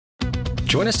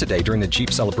Join us today during the Jeep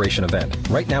Celebration event.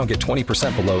 Right now, get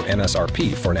 20% below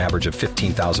MSRP for an average of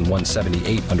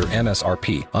 $15,178 under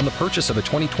MSRP on the purchase of a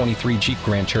 2023 Jeep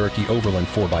Grand Cherokee Overland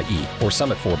 4xE or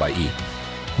Summit 4xE.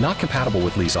 Not compatible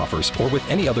with lease offers or with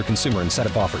any other consumer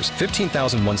incentive offers.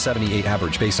 $15,178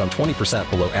 average based on 20%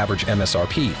 below average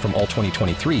MSRP from all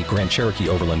 2023 Grand Cherokee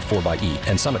Overland 4xE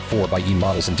and Summit 4xE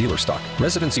models in dealer stock.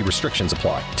 Residency restrictions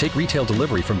apply. Take retail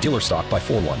delivery from dealer stock by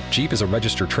 4/1. Jeep is a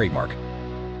registered trademark.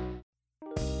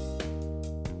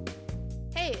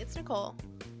 Hey, it's Nicole.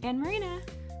 And Marina.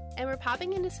 And we're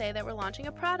popping in to say that we're launching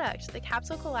a product. The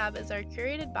Capsule Collab is our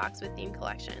curated box with themed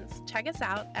collections. Check us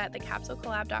out at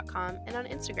thecapsulecollab.com and on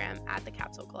Instagram at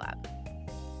thecapsulecollab.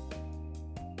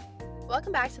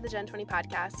 Welcome back to the Gen 20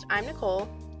 podcast. I'm Nicole.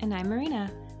 And I'm Marina.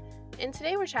 And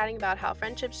today we're chatting about how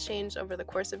friendships changed over the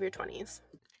course of your 20s.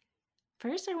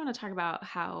 First, I want to talk about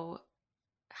how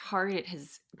hard it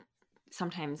has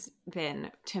sometimes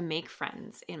been to make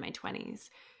friends in my 20s.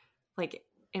 Like,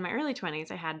 in my early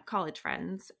 20s, I had college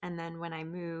friends. And then when I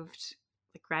moved,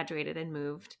 graduated and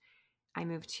moved, I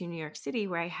moved to New York City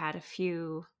where I had a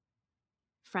few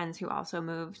friends who also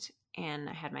moved, and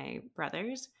I had my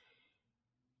brothers.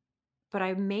 But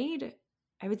I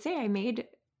would say I made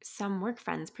some work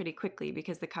friends pretty quickly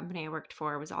because the company I worked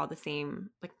for was all the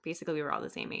same. Basically, we were all the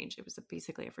same age. It was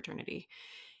basically a fraternity.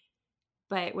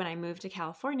 But when I moved to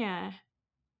California,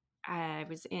 I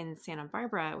was in Santa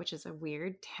Barbara, which is a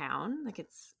weird town.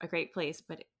 It's a great place,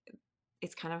 but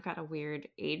it's kind of got a weird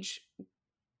age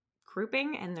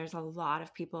grouping. And there's a lot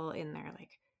of people in their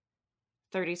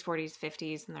 30s, 40s,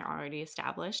 50s, and they're already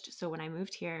established. So when I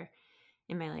moved here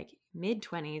in my mid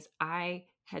 20s, I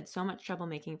had so much trouble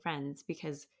making friends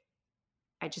because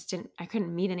I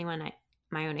couldn't meet anyone at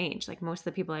my own age. Most of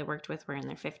the people I worked with were in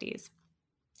their 50s.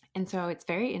 And so it's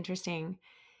very interesting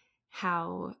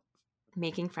how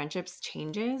making friendships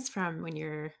changes from when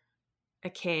you're a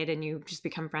kid and you just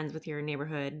become friends with your the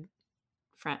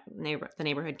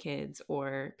neighborhood kids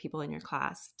or people in your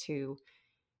class, to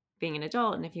being an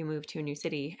adult. And if you move to a new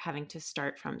city, having to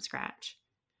start from scratch.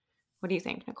 What do you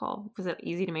think, Nicole? Was it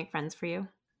easy to make friends for you?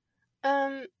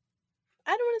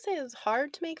 I don't want to say it was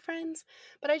hard to make friends,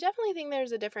 but I definitely think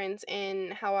there's a difference in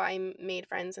how I made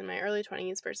friends in my early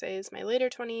 20s versus my later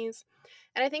 20s.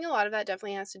 And I think a lot of that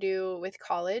definitely has to do with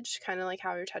college, kind of like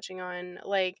how you're touching on.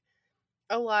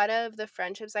 A lot of the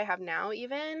friendships I have now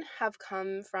even have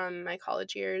come from my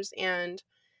college years. And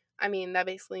I mean, that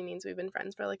basically means we've been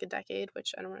friends for a decade,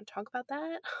 which I don't want to talk about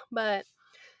that. But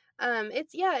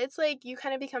it's you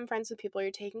kind of become friends with people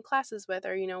you're taking classes with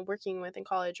or, working with in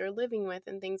college or living with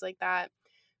and things like that.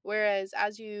 Whereas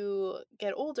as you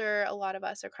get older, a lot of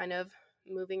us are kind of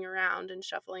moving around and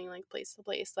shuffling place to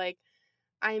place.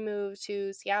 I moved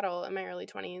to Seattle in my early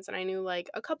 20s and I knew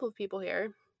a couple of people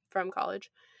here from college.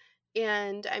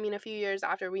 And I mean, a few years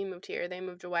after we moved here, they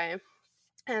moved away.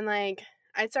 And I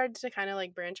started to kind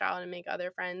of branch out and make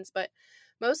other friends. But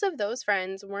most of those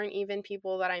friends weren't even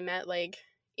people that I met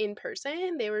in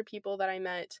person. They were people that I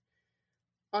met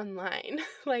online,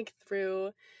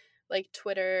 through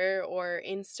Twitter or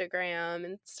Instagram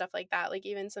and stuff like that.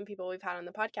 Even some people we've had on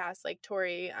the podcast,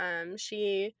 Tori,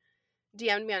 she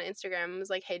DM'd me on Instagram and was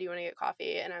like, hey, do you want to get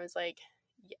coffee? And I was like,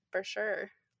 yeah, for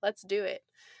sure. Let's do it.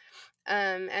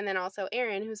 And then also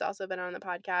Erin, who's also been on the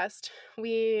podcast,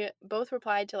 we both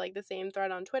replied to the same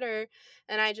thread on Twitter.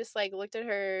 And I just looked at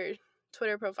her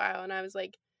Twitter profile and I was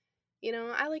like,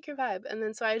 I like your vibe. And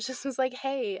then so I just was like,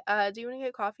 hey, do you want to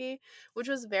get coffee? Which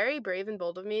was very brave and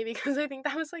bold of me because I think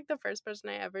that was the first person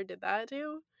I ever did that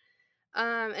to.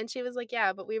 And she was like,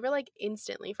 yeah, but we were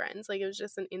instantly friends. It was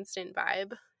just an instant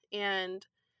vibe. And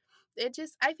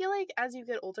I feel as you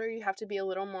get older, you have to be a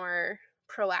little more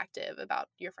proactive about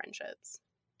your friendships.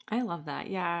 I love that.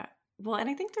 Yeah. Well, and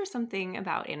I think there's something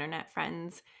about internet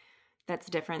friends that's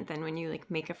different than when you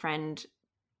make a friend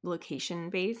location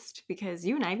based, because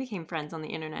you and I became friends on the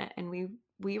internet and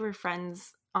we were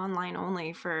friends online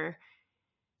only for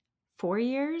 4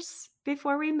 years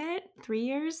before we met, 3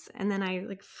 years. And then I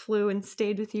flew and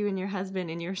stayed with you and your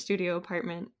husband in your studio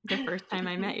apartment the first time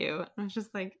I met you. I was just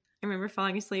I remember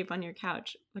falling asleep on your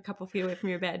couch a couple feet away from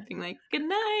your bed being like, good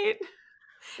night.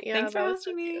 Yeah, thanks for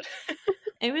hosting me.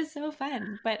 It was so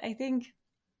fun. But I think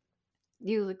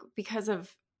you, because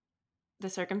of the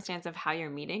circumstance of how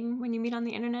you're meeting when you meet on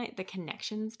the internet, the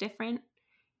connection's different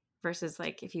versus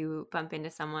if you bump into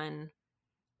someone,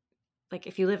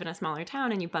 if you live in a smaller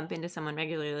town and you bump into someone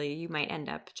regularly, you might end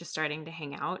up just starting to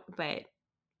hang out, but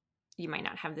you might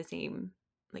not have the same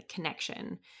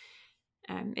connection.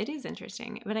 It is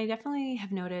interesting, but I definitely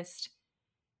have noticed,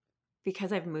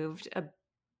 because I've moved a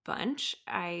bunch,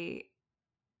 I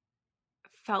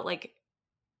felt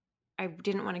I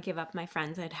didn't want to give up my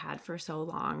friends I'd had for so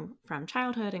long from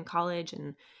childhood and college,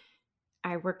 and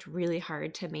I worked really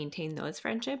hard to maintain those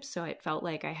friendships. So it felt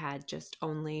like I had just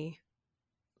only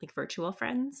like virtual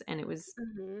friends, and it was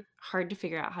Mm-hmm. hard to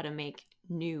figure out how to make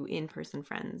new in-person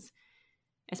friends,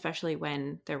 especially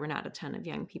when there were not a ton of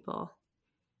young people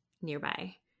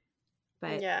nearby.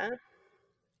 But Yeah.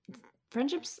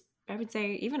 friendships, I would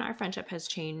say even our friendship has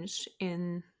changed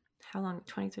in how long?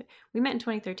 We met in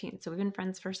 2013, so we've been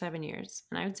friends for 7 years,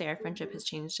 and I would say our friendship Mhm. has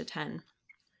changed a ton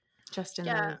just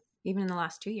Yeah. even in the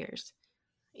last 2 years.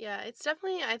 Yeah. It's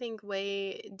definitely, I think,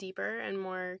 way deeper and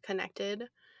more connected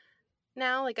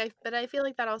now. But I feel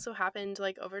like that also happened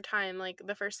like over time. Like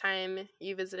the first time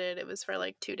you visited, it was for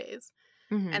like 2 days.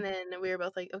 Mm-hmm. And then we were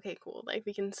both like, okay, cool. Like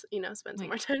we can, spend some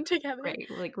Like, more time together. right,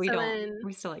 like So then,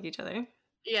 we still like each other.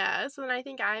 yeah. So then I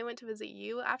think I went to visit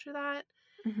you after that.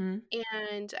 Mm-hmm.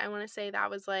 And I want to say that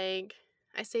was like,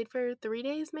 I stayed for 3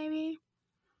 days maybe.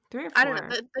 3 or I don't know.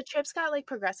 4. The trips got like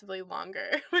progressively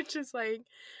longer, which is like,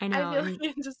 I I know, feel like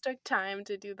and it just took time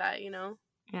to do that,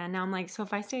 yeah, now I'm like, so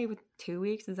if I stay with 2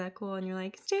 weeks, is that cool? And you're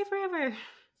like, stay forever.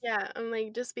 Yeah, I'm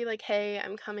like, just be like, hey,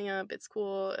 I'm coming up. It's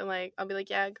cool. And like, I'll be like,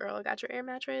 yeah, girl, I got your air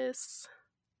mattress.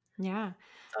 Yeah.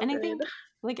 It's all And I good. think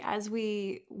like as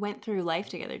we went through life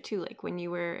together too, like when you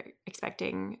were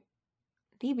expecting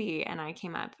Phoebe and I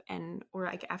came up or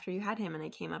like after you had him and I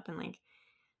came up and like,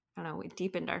 I don't know, it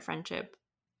deepened our friendship.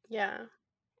 Yeah.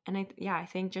 And I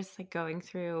think just like going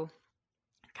through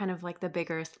kind of like the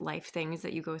bigger life things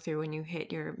that you go through when you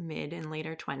hit your mid and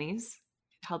later 20s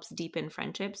helps deepen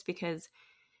friendships because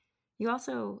you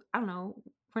also, I don't know,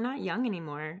 we're not young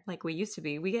anymore like we used to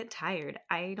be. We get tired.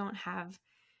 I don't have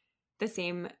the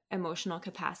same emotional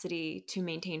capacity to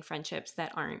maintain friendships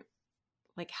that aren't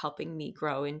like helping me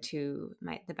grow into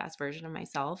the best version of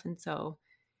myself. And so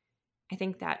I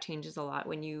think that changes a lot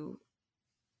when you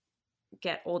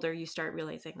get older. You start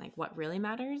realizing like what really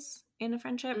matters in a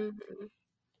friendship. Hmm.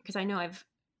 Because I know I've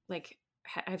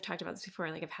talked about this before.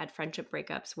 Like I've had friendship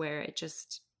breakups where it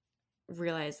just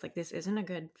realized like this isn't a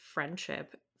good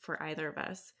friendship for either of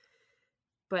us.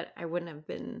 But I wouldn't have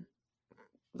been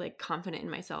like confident in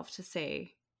myself to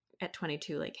say at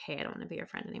 22 like, hey, I don't want to be your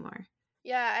friend anymore.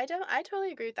 Yeah, I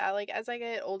totally agree with that. Like, as I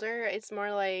get older, it's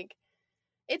more like,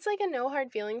 it's like a no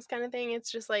hard feelings kind of thing.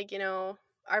 It's just like,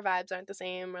 our vibes aren't the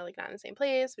same. We're like not in the same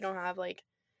place. We don't have like,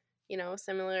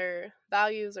 similar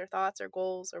values or thoughts or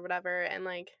goals or whatever. And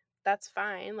like, that's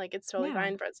fine. Like, it's totally Yeah.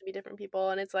 fine for us to be different people.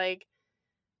 And it's like,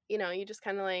 you just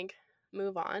kind of like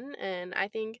move on. And I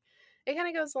think it kind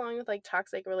of goes along with like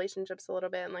toxic relationships a little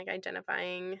bit and like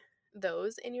identifying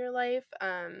those in your life.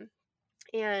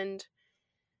 And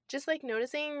just like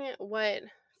noticing what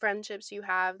friendships you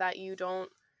have that you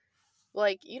don't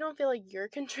feel like you're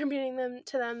contributing them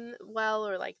to them well,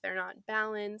 or like they're not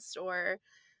balanced, or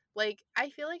like I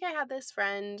feel like I had this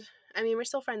friend. I mean, we're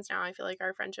still friends now. I feel like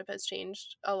our friendship has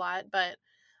changed a lot, but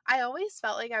I always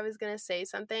felt like I was going to say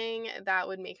something that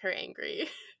would make her angry.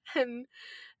 And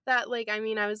that, like, I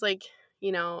mean, I was like,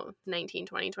 19,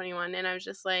 20, 21, and I was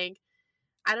just like,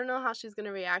 I don't know how she's going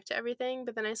to react to everything,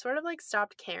 but then I sort of like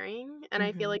stopped caring, and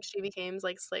I feel Mm-hmm. like she became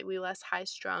like slightly less high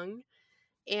strung,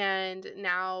 and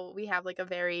now we have like a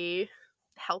very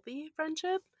healthy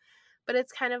friendship, but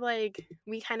it's kind of like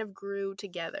we kind of grew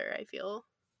together, I feel.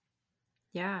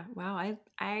 Yeah, wow.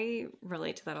 I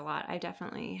relate to that a lot. I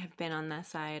definitely have been on the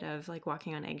side of like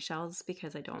walking on eggshells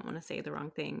because I don't want to say the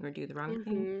wrong thing or do the wrong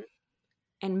thing. Mhm.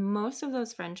 And most of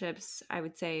those friendships, I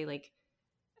would say like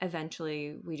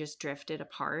eventually we just drifted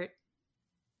apart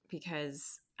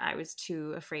because I was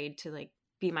too afraid to like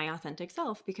be my authentic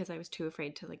self because I was too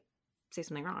afraid to like say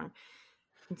something wrong.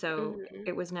 And so Mhm.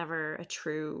 it was never a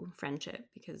true friendship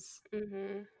because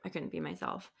Mhm. I couldn't be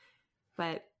myself.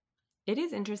 But it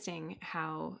is interesting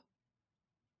how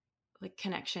like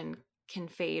connection can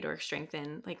fade or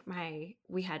strengthen. Like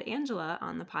we had Angela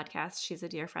on the podcast. She's a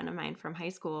dear friend of mine from high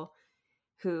school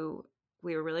who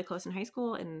we were really close in high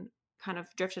school and kind of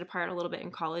drifted apart a little bit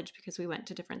in college because we went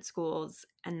to different schools.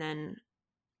 And then,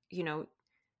 you know,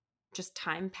 just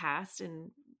time passed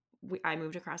and I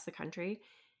moved across the country.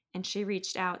 And she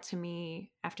reached out to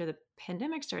me after the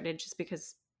pandemic started just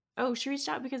because, she reached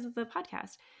out because of the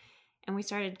podcast. And we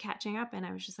started catching up. And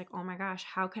I was just like, oh my gosh,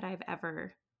 how could I have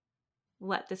ever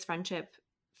let this friendship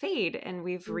fade? And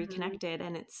we've Mhm. reconnected.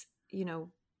 And it's,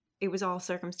 it was all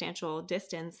circumstantial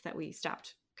distance that we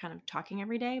stopped kind of talking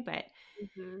every day. But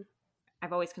Mhm.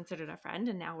 I've always considered a friend.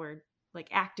 And now we're like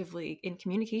actively in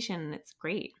communication and it's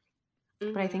great.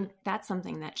 But I Mhm. think that's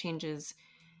something that changes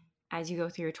as you go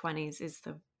through your 20s is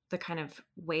the kind of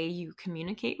way you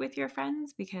communicate with your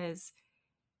friends, because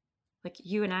like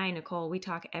you and I, Nicole, we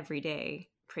talk every day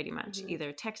pretty much, Mm-hmm.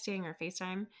 either texting or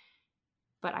FaceTime.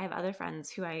 But I have other friends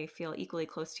who I feel equally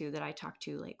close to that I talk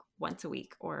to like once a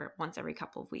week or once every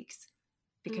couple of weeks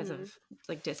because Mm-hmm. of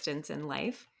like distance in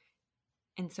life.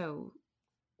 And so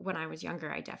when I was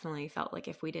younger, I definitely felt like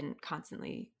if we didn't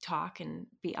constantly talk and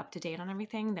be up to date on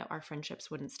everything, that our friendships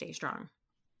wouldn't stay strong.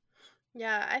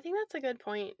 Yeah, I think that's a good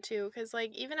point too, because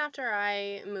like even after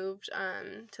I moved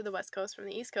to the West Coast from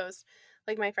the East Coast,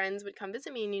 like my friends would come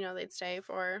visit me and they'd stay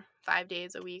for 5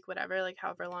 days a week, whatever, like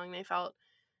however long they felt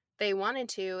they wanted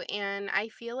to. And I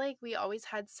feel like we always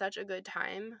had such a good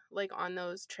time like on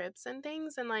those trips and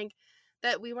things, and like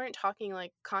that we weren't talking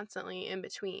like constantly in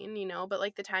between, but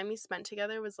like the time we spent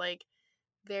together was like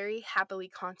very happily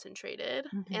concentrated.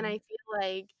 And I feel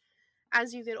like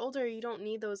as you get older, you don't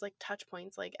need those like touch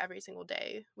points like every single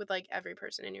day with like every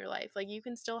person in your life. Like you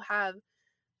can still have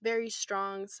very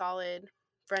strong, solid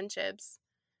friendships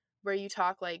where you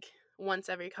talk like once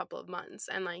every couple of months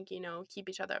and like, keep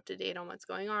each other up to date on what's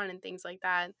going on and things like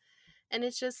that. And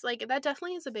it's just like that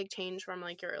definitely is a big change from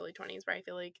like your early 20s where I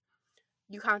feel like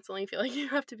you constantly feel like you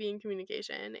have to be in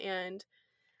communication. And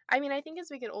I mean, I think as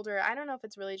we get older, I don't know if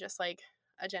it's really just like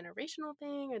a generational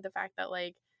thing or the fact that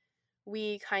like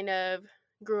we kind of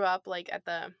grew up like at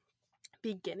the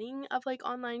beginning of like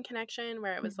online connection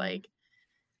where it was like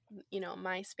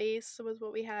MySpace was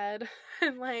what we had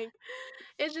and like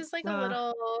it's just like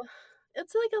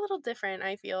it's like a little different,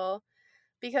 I feel,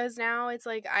 because now it's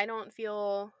like I don't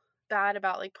feel bad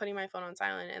about like putting my phone on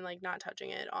silent and like not touching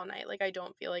it all night. Like I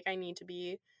don't feel like I need to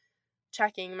be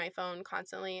checking my phone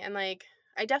constantly. And like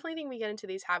I definitely think we get into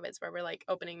these habits where we're like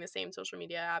opening the same social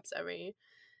media apps every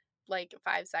like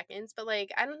 5 seconds, but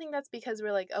like I don't think that's because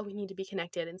we're like, oh, we need to be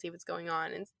connected and see what's going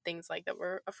on and things like that.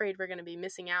 We're afraid we're going to be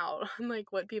missing out on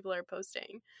like what people are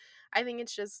posting. I think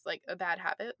it's just like a bad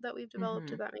habit that we've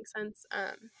developed, if that makes sense.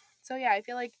 So yeah, I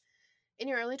feel like in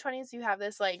your early 20s you have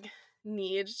this like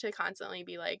need to constantly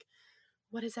be like,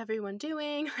 what is everyone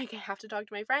doing? Like I have to talk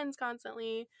to my friends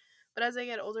constantly. But as I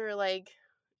get older,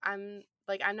 I'm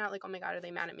I'm not like, oh my god, are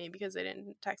they mad at me because they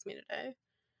didn't text me today?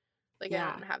 Like I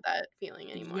Yeah. don't have that feeling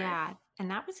anymore. Yeah.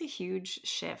 And that was a huge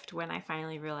shift when I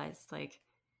finally realized, like,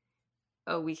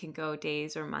 oh, we can go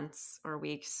days or months or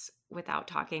weeks without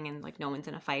talking and like no one's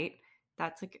in a fight.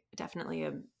 That's like definitely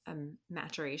a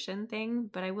maturation thing.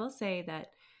 But I will say that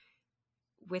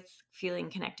with feeling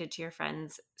connected to your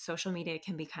friends, social media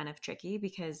can be kind of tricky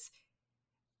because,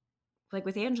 like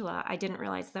with Angela, I didn't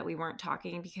realize that we weren't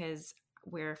talking because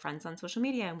we're friends on social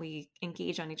media and we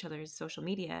engage on each other's social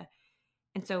media.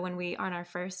 And so when we on our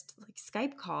first like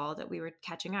Skype call that we were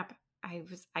catching up,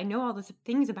 I know all the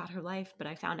things about her life, but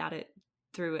I found out it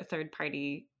through a third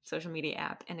party social media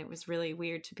app, and it was really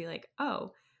weird to be like,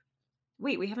 oh,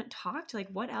 wait, we haven't talked. Like,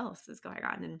 what else is going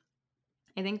on? And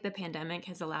I think the pandemic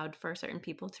has allowed for certain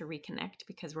people to reconnect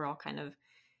because we're all kind of,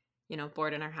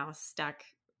 bored in our house, stuck,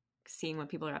 seeing what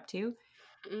people are up to.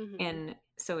 Mm-hmm. And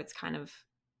so it's kind of,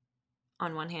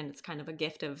 on one hand, it's kind of a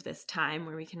gift of this time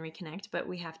where we can reconnect, but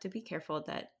we have to be careful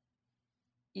that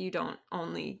you don't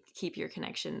only keep your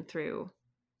connection through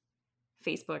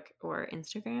Facebook or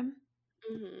Instagram.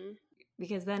 Mm-hmm.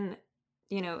 Because then,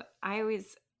 I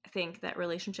always think that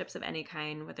relationships of any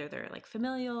kind, whether they're like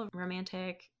familial,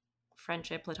 romantic,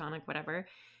 friendship, platonic, whatever,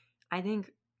 I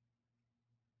think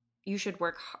you should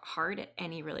work hard at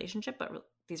any relationship, but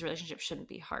these relationships shouldn't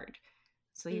be hard.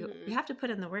 So you have to put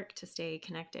in the work to stay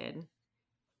connected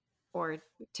or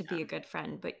to be a good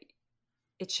friend, but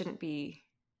it shouldn't be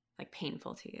like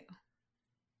painful to you.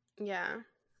 Yeah.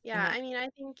 Yeah. I mean, I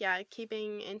think,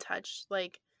 keeping in touch,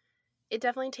 like, it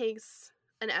definitely takes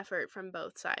an effort from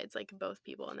both sides, like both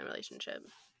people in the relationship.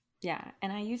 Yeah.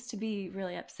 And I used to be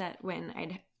really upset when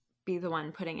I'd be the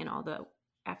one putting in all the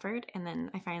effort. And then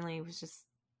I finally was just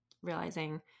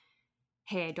realizing,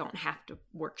 hey, I don't have to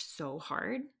work so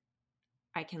hard.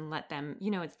 I can let them,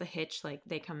 it's the Hitch, like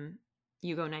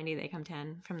you go 90, they come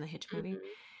 10 from the Hitch movie. Mm-hmm.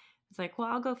 It's like, well,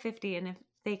 I'll go 50. And if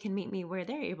they can meet me where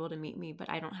they're able to meet me, but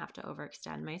I don't have to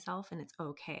overextend myself and it's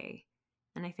okay.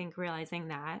 And I think realizing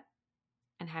that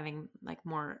and having like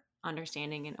more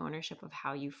understanding and ownership of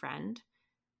how you friend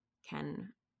can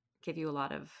give you a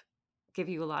lot of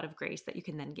grace that you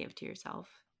can then give to yourself.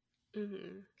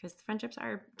 Because friendships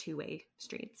are two-way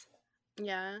streets.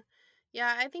 Yeah.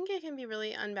 Yeah, I think it can be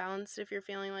really unbalanced if you're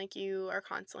feeling like you are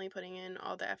constantly putting in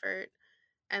all the effort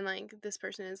and like this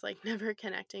person is like never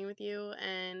connecting with you,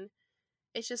 and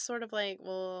it's just sort of like,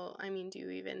 well, I mean, do you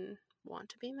even want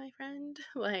to be my friend?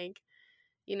 Like,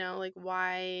 like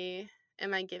why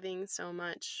am I giving so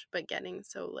much but getting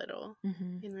so little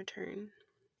in return?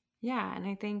 Yeah, and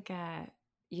I think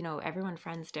everyone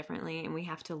friends differently and we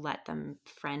have to let them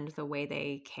friend the way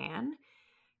they can.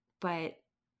 But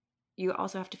you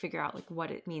also have to figure out like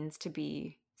what it means to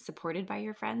be supported by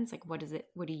your friends. Like, what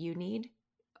do you need?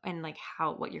 And like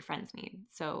what your friends need.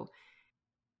 So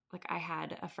like I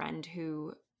had a friend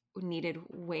who needed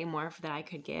way more than I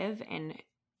could give, and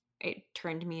it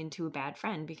turned me into a bad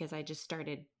friend because I just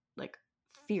started like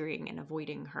fearing and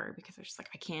avoiding her because I was just like,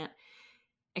 I can't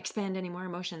expend any more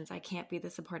emotions. I can't be the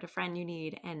supportive friend you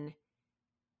need. And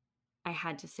I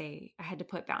had to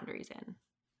put boundaries in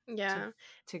to Yeah.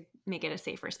 to make it a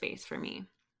safer space for me.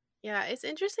 Yeah, it's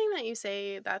interesting that you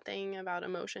say that thing about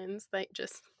emotions, like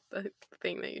just the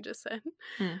thing that you just said,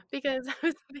 Mm. because I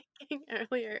was thinking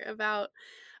earlier about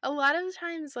a lot of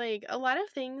times, like a lot of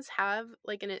things have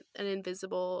like an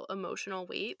invisible emotional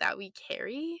weight that we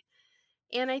carry.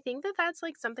 And I think that that's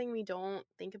like something we don't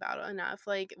think about enough,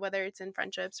 like whether it's in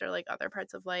friendships or like other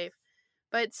parts of life.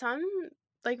 But some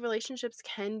like relationships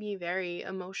can be very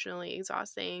emotionally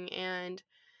exhausting. And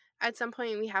at some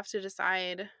point, we have to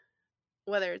decide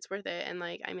whether it's worth it. And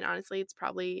like, I mean, honestly, it's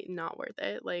probably not worth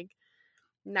it, like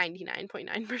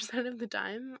 99.9% of the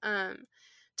time,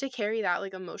 to carry that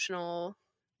like emotional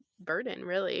burden,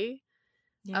 really,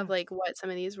 Yeah. of like what some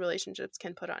of these relationships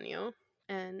can put on you.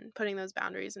 And putting those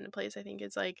boundaries into place, I think,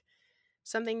 is like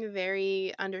something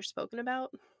very underspoken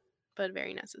about, but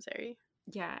very necessary.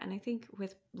 Yeah. And I think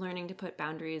with learning to put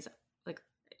boundaries, like,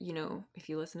 if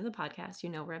you listen to the podcast,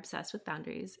 we're obsessed with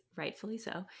boundaries, rightfully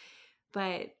so.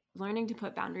 But learning to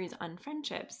put boundaries on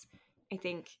friendships, I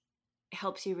think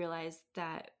helps you realize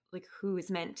that like who is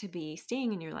meant to be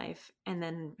staying in your life, and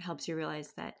then helps you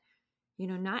realize that,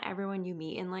 not everyone you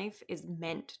meet in life is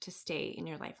meant to stay in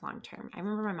your life long term. I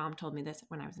remember my mom told me this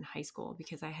when I was in high school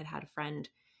because I had a friend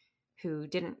who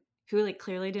like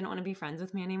clearly didn't want to be friends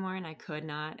with me anymore, and I could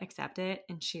not accept it.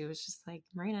 And she was just like,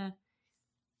 Marina,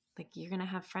 like you're going to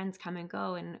have friends come and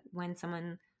go. And when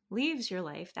someone leaves your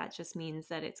life, that just means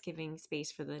that it's giving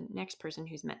space for the next person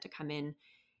who's meant to come in.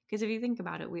 Because if you think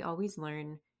about it, we always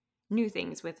learn new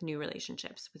things with new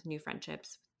relationships, with new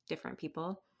friendships, different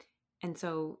people. And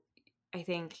so I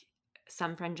think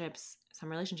some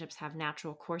relationships have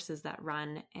natural courses that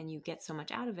run and you get so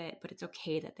much out of it, but it's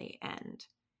okay that they end.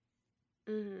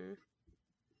 Mm-hmm.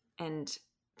 And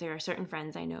there are certain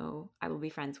friends I know I will be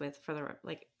friends with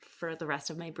for the rest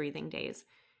of my breathing days.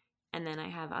 And then I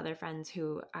have other friends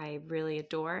who I really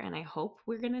adore and I hope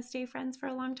we're going to stay friends for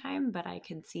a long time, but I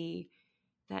can see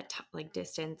that like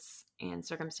distance and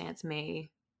circumstance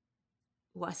may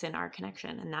lessen our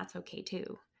connection, and that's okay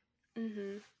too.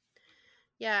 Mm-hmm.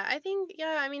 Yeah, I think,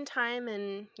 yeah, I mean, time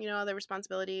and, other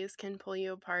responsibilities can pull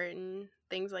you apart and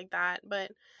things like that.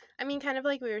 But I mean, kind of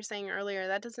like we were saying earlier,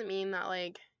 that doesn't mean that,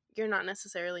 like, you're not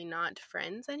necessarily not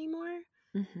friends anymore.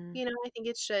 Mm-hmm. I think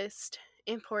it's just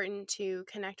important to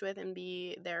connect with and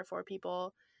be there for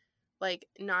people, like,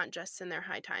 not just in their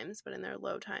high times, but in their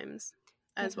low times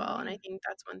as well. And I Definitely. think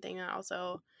that's one thing that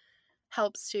also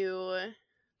helps to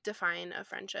define a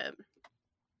friendship.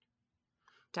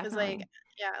 Because, like, Definitely.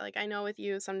 yeah, like, I know with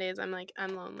you, some days I'm like,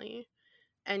 I'm lonely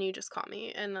and you just call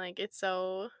me, and like it's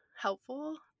so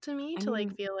helpful to me I to like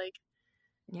mean, feel like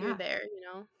you're yeah. there.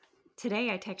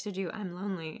 Today I texted you, I'm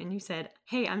lonely, and you said,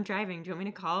 "Hey, I'm driving. Do you want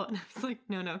me to call?" And I was like,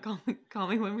 "No, call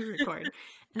me when we record."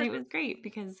 And it was great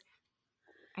because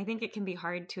I think it can be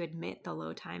hard to admit the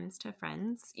low times to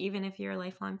friends, even if you're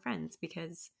lifelong friends,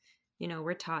 because,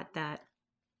 we're taught that,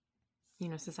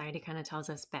 society kind of tells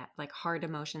us that like hard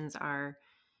emotions are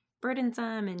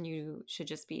burdensome and you should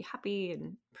just be happy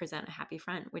and present a happy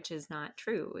front, which is not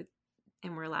true.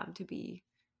 And we're allowed to be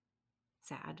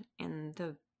sad. And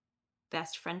the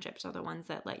best friendships are the ones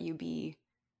that let you be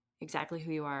exactly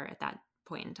who you are at that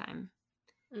point in time.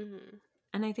 Mm-hmm.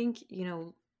 And I think,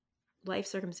 life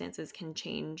circumstances can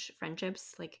change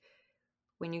friendships. Like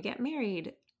when you get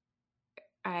married,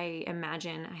 I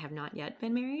imagine, I have not yet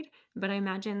been married, but I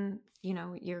imagine,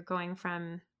 you're going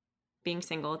from being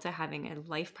single to having a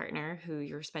life partner who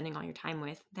you're spending all your time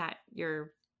with, that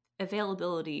your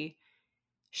availability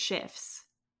shifts.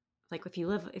 Like if you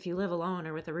live alone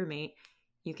or with a roommate,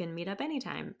 you can meet up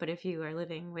anytime. But if you are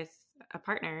living with a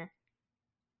partner,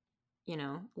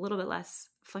 a little bit less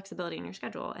flexibility in your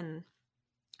schedule. And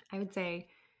I would say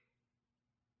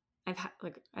I've had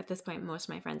like at this point, most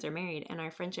of my friends are married and our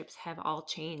friendships have all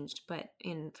changed, but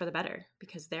for the better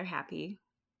because they're happy.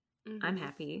 I'm Mm-hmm.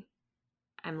 happy.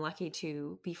 I'm lucky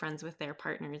to be friends with their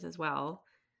partners as well.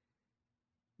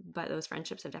 But those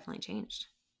friendships have definitely changed.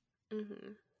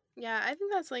 Mm-hmm. Yeah, I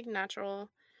think that's like natural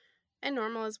and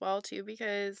normal as well too,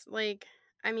 because like,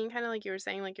 I mean, kind of like you were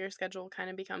saying, like your schedule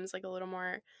kind of becomes like a little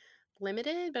more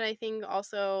limited, but I think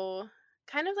also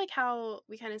kind of like how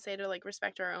we kind of say to like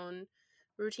respect our own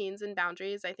routines and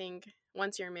boundaries. I think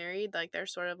once you're married, like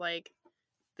there's sort of like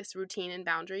this routine and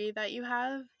boundary that you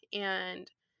have, and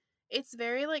it's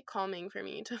very like calming for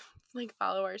me to like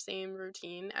follow our same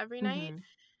routine every night, Mm-hmm.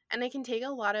 and it can take a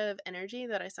lot of energy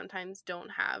that I sometimes don't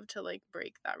have to like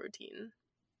break that routine.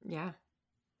 Yeah.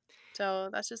 So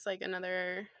that's just like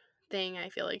another thing I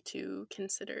feel like to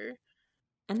consider.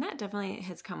 And that definitely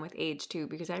has come with age too,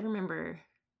 because I remember,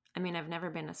 I mean, I've never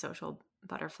been a social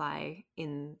butterfly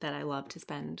in that I love to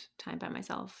spend time by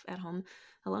myself at home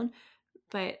alone.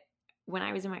 But when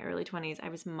I was in my early 20s, I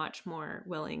was much more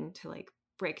willing to like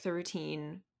break the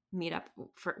routine, meet up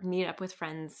with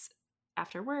friends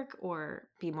after work or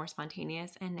be more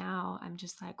spontaneous. And now I'm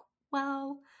just like,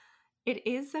 well, it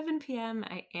is 7 p.m.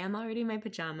 I am already in my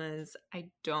pajamas. I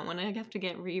don't want to have to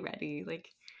get ready. Like,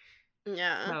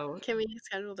 Yeah. so Can we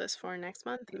schedule this for next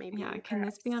month? yeah, Maybe, can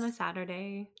this be on a perhaps.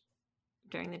 Saturday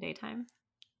during the daytime?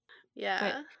 But,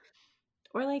 Yeah.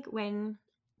 or like when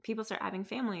people start having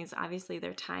families, obviously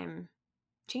their time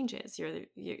changes. You're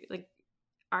like,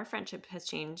 our friendship has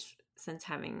changed since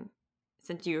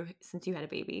you had a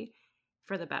baby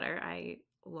for the better. I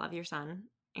love your son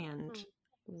and Oh.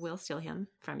 will steal him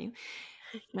from you.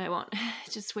 No, I won't.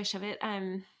 Just wish of it.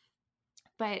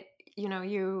 But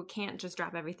you can't just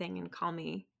drop everything and call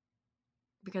me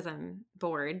because I'm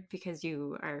bored because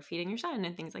you are feeding your son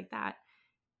and things like that.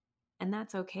 And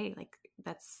that's okay. Like,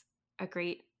 that's a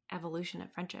great evolution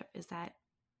of friendship, is that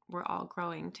we're all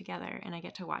growing together and I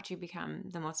get to watch you become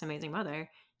the most amazing mother,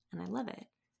 and I love it.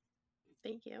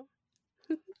 Thank you.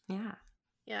 Yeah.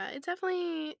 Yeah, it's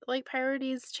definitely like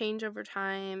priorities change over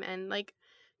time, and like,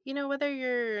 whether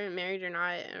you're married or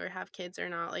not, or have kids or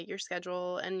not, like your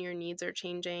schedule and your needs are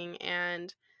changing.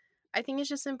 And I think it's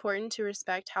just important to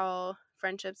respect how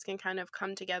friendships can kind of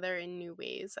come together in new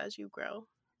ways as you grow.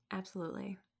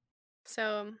 Absolutely.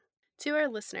 So, to our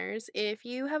listeners, if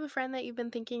you have a friend that you've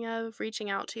been thinking of reaching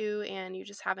out to and you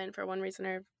just haven't for one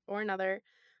reason or another,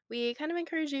 we kind of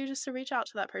encourage you just to reach out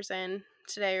to that person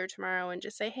today or tomorrow and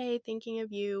just say, hey, thinking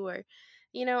of you, or,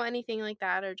 anything like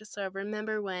that, or just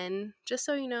remember when, just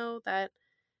so you know that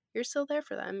you're still there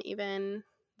for them, even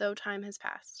though time has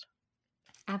passed.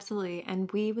 Absolutely. And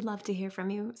we would love to hear from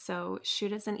you. So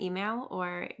shoot us an email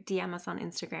or DM us on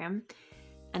Instagram.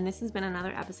 And this has been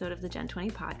another episode of the Gen 20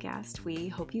 podcast. We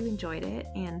hope you enjoyed it,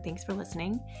 and thanks for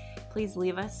listening. Please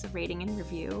leave us a rating and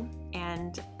review,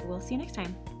 and we'll see you next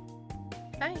time.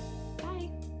 Bye.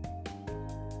 Bye.